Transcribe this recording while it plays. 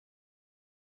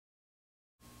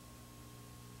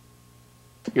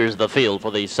Here's the field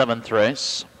for the 7th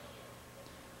race.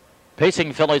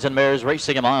 Pacing fillies and mares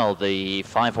racing a mile. The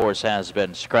 5-horse has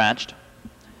been scratched.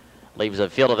 Leaves a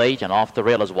field of 8, and off the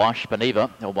rail is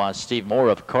WASHPA. It was Steve Moore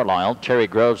of Carlisle. Terry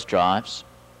Groves drives.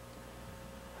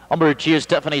 Number 2,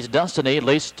 Stephanie's Destiny,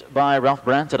 leased by Ralph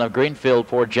Branton of Greenfield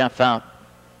for Jeff Out.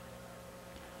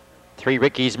 3,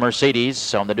 Ricky's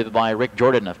Mercedes, on the do by Rick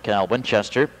Jordan of Cal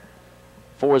Winchester.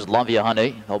 4 is NIVEA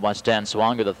Honey, held by Stan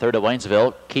Swanger, the 3rd of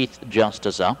Waynesville. Keith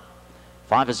Justice up.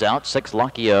 5 is out. 6,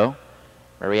 Lucky O.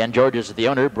 Marianne Georges is the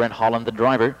owner. Brent Holland the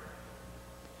driver.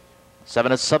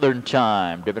 7 is Southern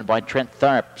Time, driven by Trent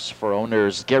Tharps for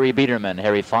owners Gary Biederman,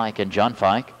 Harry Fike, and John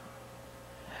Fike.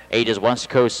 8 is West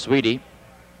Coast Sweetie.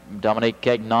 Dominique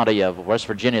Cagnati of West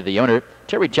Virginia, the owner.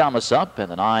 Terry Thomas up,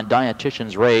 and the 9,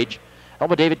 Dietitian's Rage. Held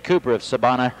by David Cooper of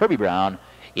Sabana, Herbie Brown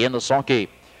in the sulky.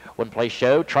 One-place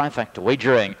show, trifecta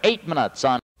wagering, 8 minutes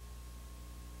on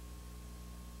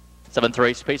 7th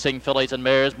race. Pacing fillies and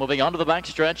mares moving on to the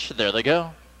backstretch. There they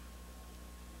go.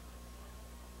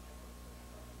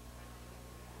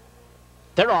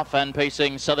 They're off and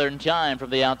pacing. Southern Time from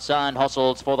the outside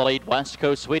hustles for the lead. West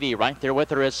Coast Sweetie right there with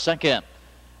her is 2nd.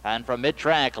 And from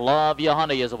mid-track, NIVEA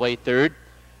Honey is away 3rd.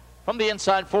 From the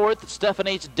inside 4th,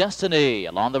 Stephanie's Destiny.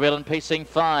 Along the rail and pacing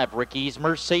 5, Ricky's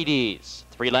Mercedes.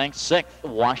 3 lengths 6th,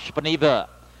 WASHPA.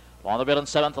 Along the rail and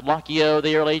 7th, Lucky O,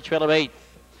 the early trail of 8th.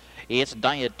 It's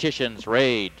Dietitian's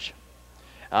Rage.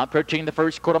 Approaching the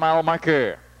first quarter-mile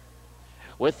marker.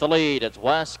 With the lead, it's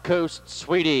West Coast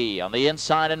Sweetie on the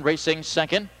inside and racing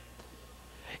 2nd.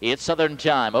 It's Southern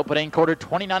Time, opening quarter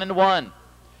 29-1.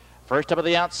 First up at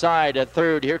the outside, a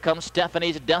 3rd. Here comes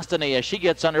Stephanie's Destiny as she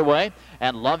gets underway.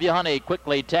 And NIVEA Honey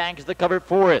quickly tags the cover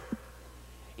 4th.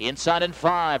 Inside in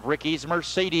 5, Ricky's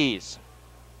Mercedes.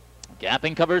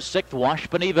 Gapping covers 6th,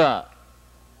 WASHPA.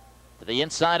 To the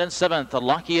inside in 7th,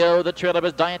 Lucky O, the trail of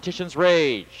his Dietitian's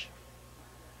Rage.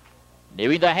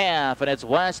 Nearing the half, and it's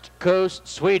West Coast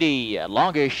Sweetie.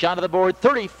 Longest shot of the board,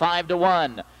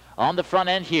 35-1 on the front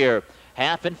end here.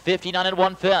 Half and 59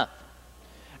 1/5.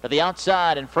 To the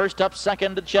outside, and first up,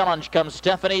 2nd to challenge comes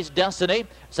Stephanie's Destiny.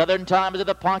 Southern Time is at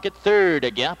the pocket 3rd.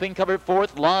 A gapping cover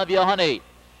 4th, NIVEA Honey.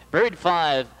 Buried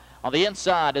 5 on the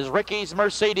inside is Ricky's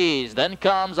Mercedes. Then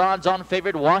comes odds-on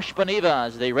favorite WASHPA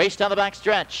as they race down the back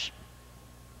stretch.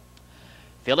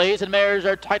 Fillies and mares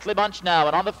are tightly bunched now,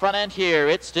 and on the front end here,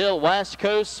 it's still West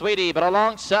Coast Sweetie, but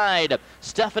alongside,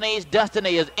 Stephanie's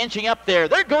Destiny is inching up there.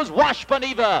 There goes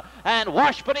WASHPA, and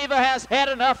WASHPA has had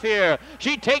enough here.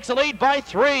 She takes a lead by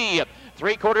 3.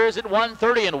 3/4 at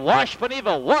 1:30, and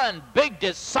WASHPA, one big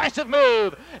decisive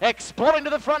move, exploding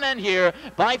to the front end here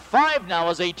by 5 now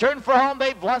as they turn for home.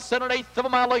 They've less than 1/8 of a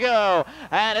mile to go,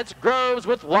 and it's Groves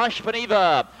with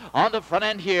WASHPA on the front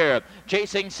end here.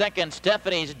 Chasing 2nd,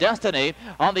 Stephanie's Destiny.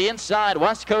 On the inside,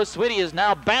 West Coast Sweetie is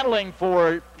now battling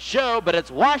for show, but it's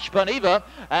WASHPA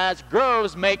as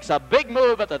Groves makes a big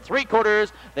move at the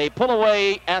 3/4. They pull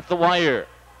away at the wire.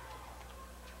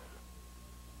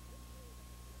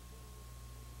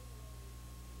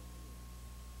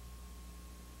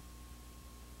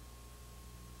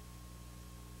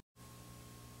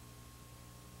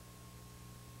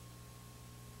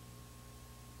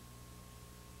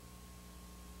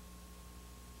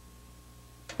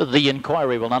 The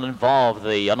inquiry will not involve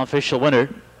the unofficial winner.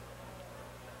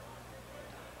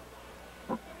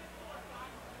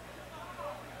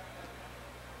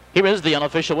 Here is the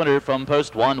unofficial winner from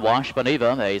post 1,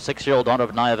 WASHPA, a 6-year-old daughter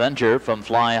of Nia Avenger from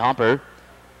Fly Hopper.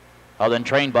 Then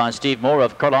trained by Steve Moore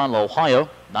of Carlisle, Ohio.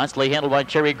 Nicely handled by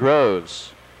Terry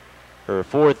Groves. Her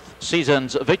 4th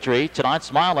season's victory.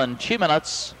 Tonight's mile in 2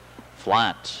 minutes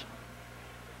flat.